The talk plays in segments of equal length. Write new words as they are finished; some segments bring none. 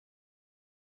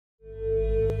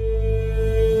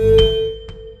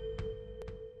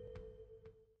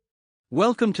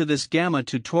Welcome to this Gamma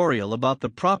tutorial about the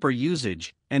proper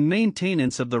usage and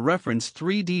maintenance of the reference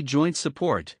 3D joint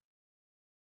support.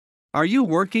 Are you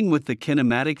working with the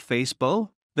kinematic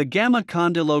Facebook, the Gamma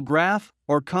condylograph,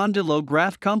 or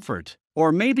condylograph comfort?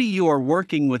 Or maybe you are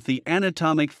working with the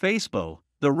anatomic Facebook,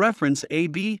 the reference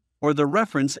AB, or the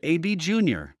reference AB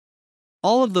Junior.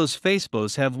 All of those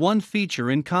FASBOs have one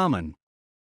feature in common.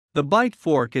 The bite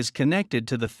fork is connected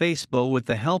to the Facebook with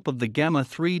the help of the Gamma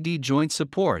 3D joint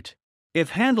support.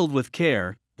 If handled with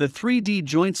care, the 3D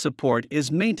joint support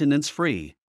is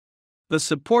maintenance-free. The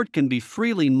support can be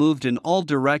freely moved in all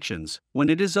directions when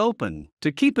it is open.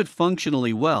 To keep it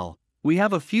functionally well, we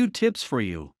have a few tips for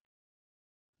you.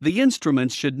 The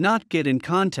instruments should not get in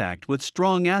contact with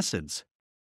strong acids.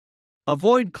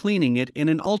 Avoid cleaning it in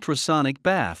an ultrasonic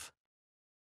bath.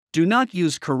 Do not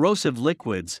use corrosive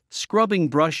liquids, scrubbing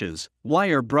brushes,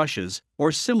 wire brushes,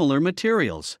 or similar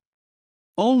materials.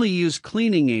 Only use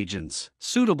cleaning agents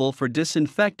suitable for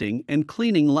disinfecting and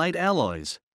cleaning light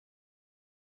alloys.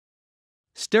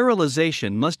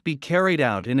 Sterilization must be carried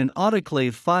out in an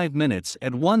autoclave 5 minutes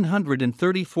at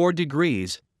 134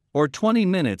 degrees or 20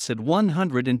 minutes at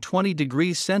 120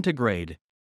 degrees centigrade.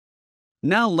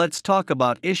 Now let's talk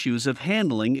about issues of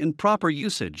handling and proper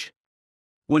usage.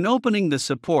 When opening the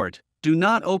support, do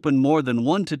not open more than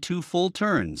 1 to 2 full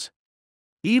turns.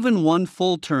 Even 1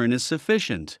 full turn is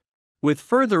sufficient. With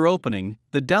further opening,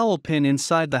 the dowel pin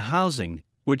inside the housing,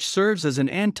 which serves as an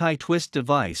anti-twist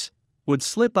device, would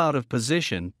slip out of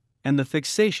position, and the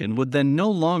fixation would then no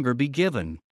longer be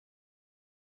given.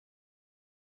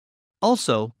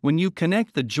 Also, when you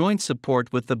connect the joint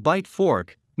support with the bite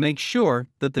fork, make sure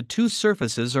that the two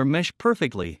surfaces are meshed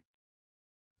perfectly.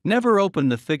 Never open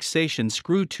the fixation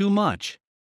screw too much.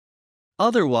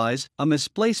 Otherwise, a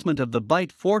misplacement of the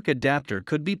bite fork adapter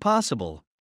could be possible.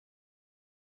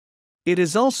 It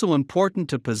is also important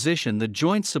to position the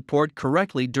joint support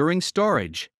correctly during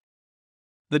storage.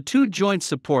 The two joint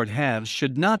support halves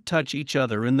should not touch each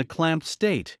other in the clamped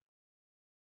state.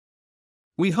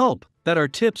 We hope that our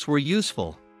tips were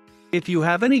useful. If you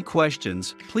have any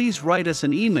questions, please write us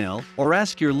an email or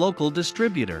ask your local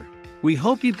distributor. We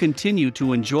hope you continue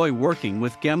to enjoy working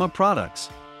with Gamma products.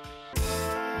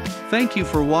 Thank you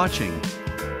for watching.